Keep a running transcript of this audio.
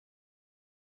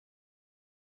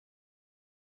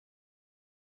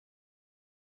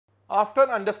After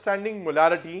understanding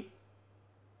molarity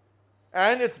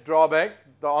and its drawback,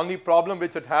 the only problem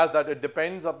which it has, that it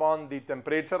depends upon the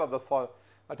temperature of the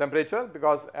temperature,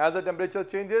 because as the temperature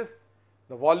changes,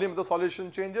 the volume of the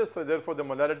solution changes, so therefore the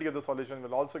molarity of the solution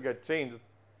will also get changed.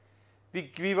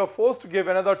 We were forced to give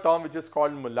another term which is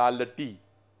called molality.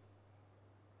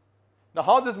 Now,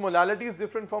 how this molality is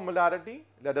different from molarity?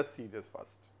 Let us see this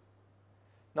first.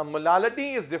 Now,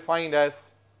 molality is defined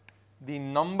as the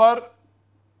number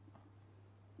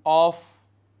of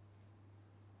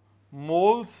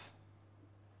moles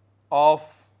of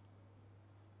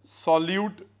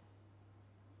solute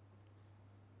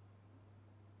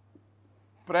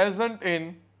present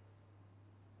in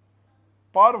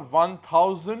per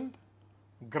 1000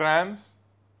 grams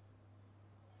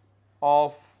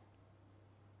of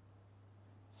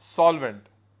solvent.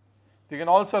 We can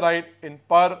also write in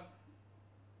per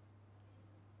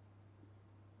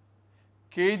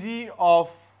kg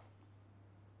of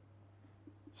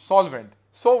solvent.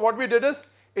 So, what we did is,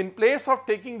 in place of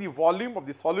taking the volume of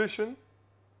the solution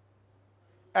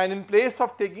and in place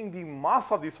of taking the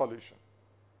mass of the solution,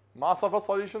 mass of a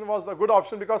solution was a good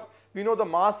option because we know the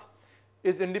mass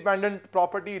is independent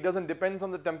property, it does not depend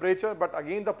on the temperature, but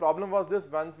again the problem was this: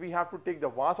 once we have to take the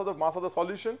mass of the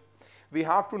solution, we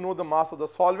have to know the mass of the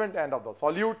solvent and of the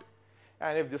solute,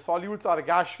 and if the solutes are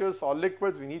gaseous or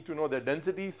liquids, we need to know their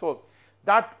density. So,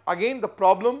 that again the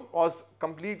problem was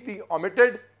completely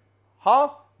omitted.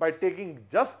 How? By taking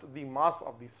just the mass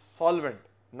of the solvent,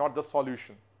 not the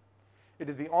solution. It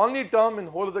is the only term in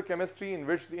whole of the chemistry in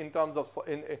which in terms of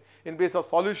in place of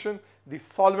solution, the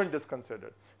solvent is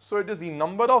considered. So, it is the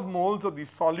number of moles of the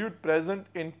solute present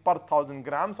in per 1000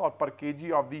 grams or per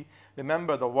kg of the,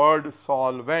 remember the word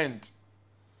solvent.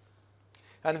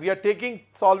 And we are taking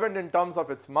solvent in terms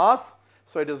of its mass,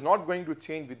 so it is not going to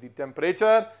change with the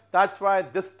temperature. That is why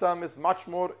this term is much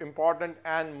more important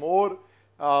and more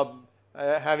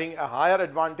having a higher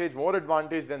advantage, more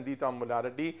advantage than the term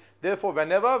molarity. Therefore,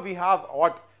 whenever we have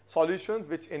solutions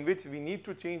in which we need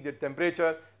to change the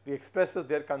temperature, we expresses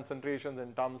their concentrations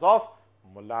in terms of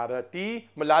molarity,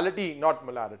 not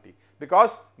molarity,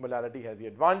 because molarity has the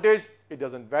advantage, it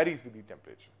does not varies with the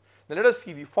temperature. Now, let us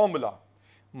see the formula.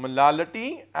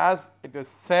 Molality, as it is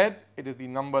said, it is the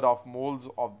number of moles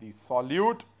of the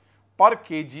solute per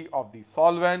kg of the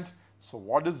solvent. So,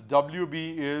 what is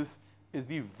Wb is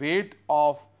the weight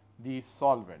of the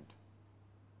solvent.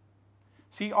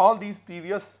 See, all these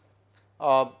previous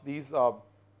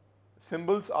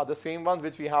symbols are the same ones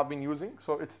which we have been using.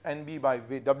 So, it is Nb by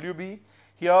Wb.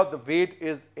 Here the weight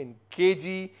is in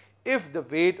kg. If the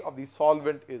weight of the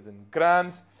solvent is in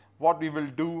grams, what we will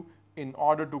do in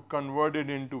order to convert it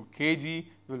into kg,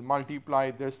 we will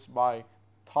multiply this by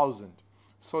 1000.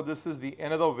 So, this is the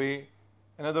another way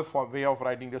of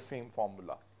writing the same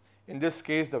formula. In this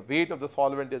case, the weight of the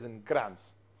solvent is in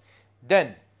grams.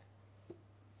 Then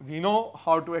we know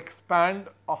how to expand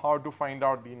or how to find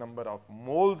out the number of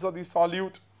moles of the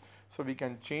solute. So, we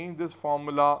can change this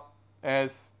formula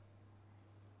as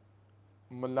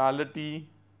molality,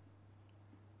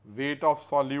 weight of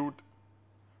solute,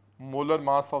 molar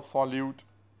mass of solute,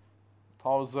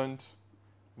 1000,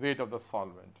 weight of the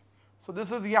solvent. So,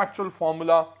 this is the actual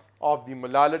formula of the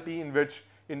molality, in which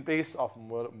in place of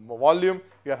volume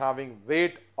we are having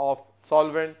weight of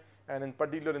solvent, and in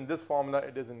particular in this formula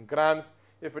it is in grams.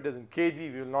 If it is in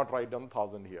kg, we will not write down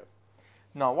 1000 here.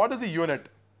 Now, what is the unit?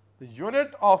 The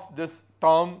unit of this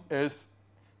term is,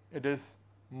 it is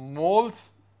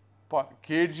moles per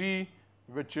kg,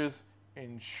 which is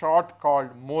in short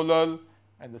called molal,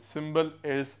 and the symbol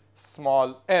is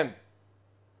small m.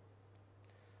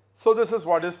 So, this is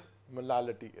what is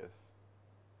molality is.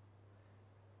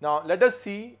 Now, let us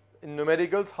see in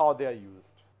numericals how they are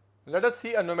used. Let us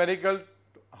see a numerical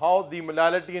how the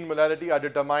molality and molarity are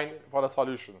determined for a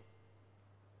solution.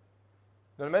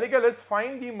 The numerical is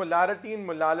find the molarity and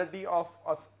molality of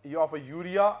a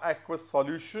urea aqueous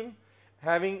solution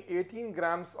having 18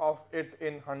 grams of it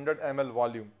in 100 ml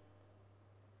volume.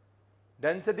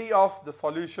 Density of the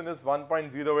solution is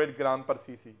 1.08 gram per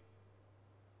cc.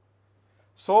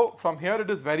 So, from here it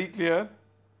is very clear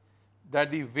that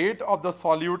the weight of the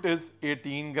solute is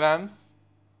 18 grams.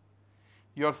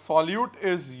 Your solute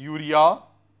is urea,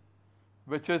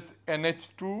 which is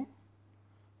NH2,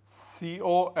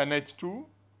 CONH2.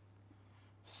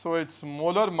 So, its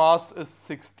molar mass is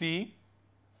 60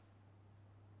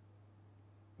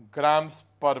 grams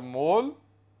per mole,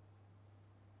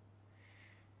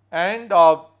 and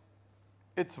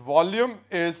its volume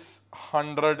is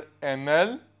 100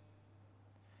 ml.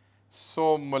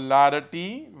 So,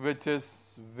 molarity, which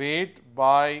is weight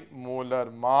by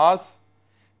molar mass,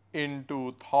 into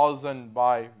 1000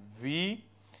 by V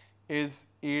is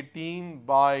 18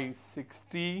 by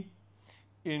 60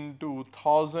 into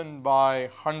 1000 by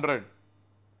 100.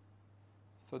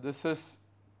 So, this is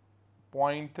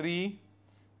 0.3,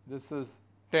 this is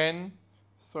 10,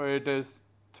 so it is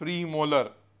 3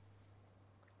 molar.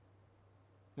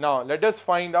 Now, let us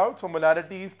find out, so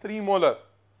molarity is 3 molar.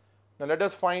 Now, let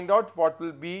us find out what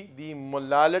will be the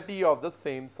molality of the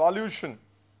same solution.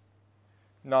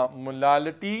 Now,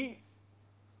 molality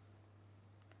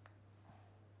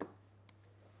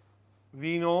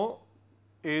we know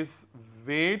is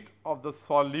weight of the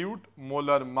solute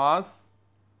molar mass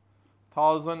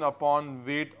 1000 upon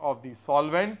weight of the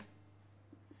solvent.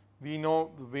 We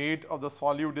know the weight of the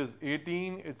solute is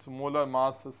 18, its molar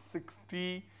mass is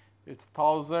 60, it's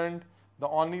 1000. The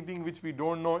only thing which we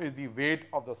don't know is the weight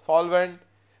of the solvent,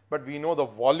 but we know the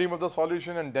volume of the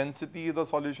solution and density of the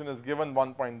solution is given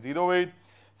 1.08.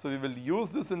 So, we will use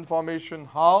this information.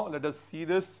 How? Let us see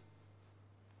this.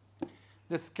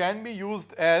 This can be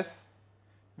used as,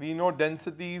 we know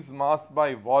density is mass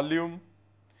by volume.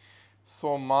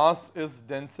 So, mass is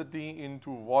density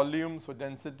into volume. So,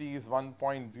 density is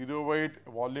 1.08,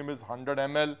 volume is 100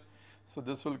 ml. So,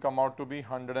 this will come out to be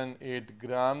 108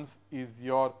 grams is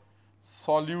your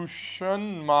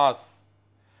solution mass.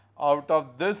 Out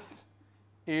of this,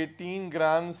 18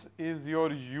 grams is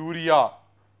your urea.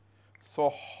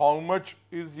 So, how much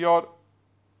is your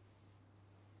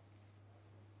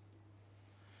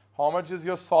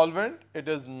solvent? It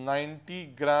is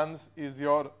 90 grams is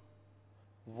your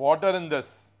water in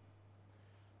this.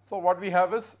 So, what we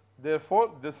have is,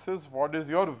 therefore, this is what is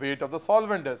your weight of the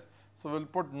solvent is. So, we will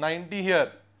put 90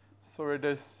 here. So, it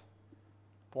is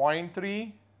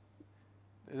 0.3,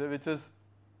 which is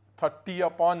 30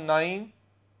 upon 9,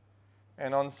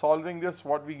 and on solving this,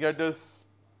 what we get is,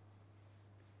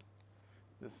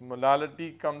 this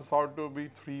molality comes out to be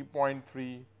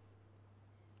 3.3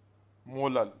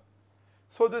 molar.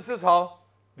 So, this is how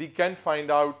we can find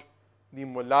out the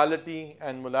molality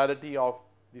and molarity of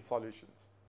the solutions.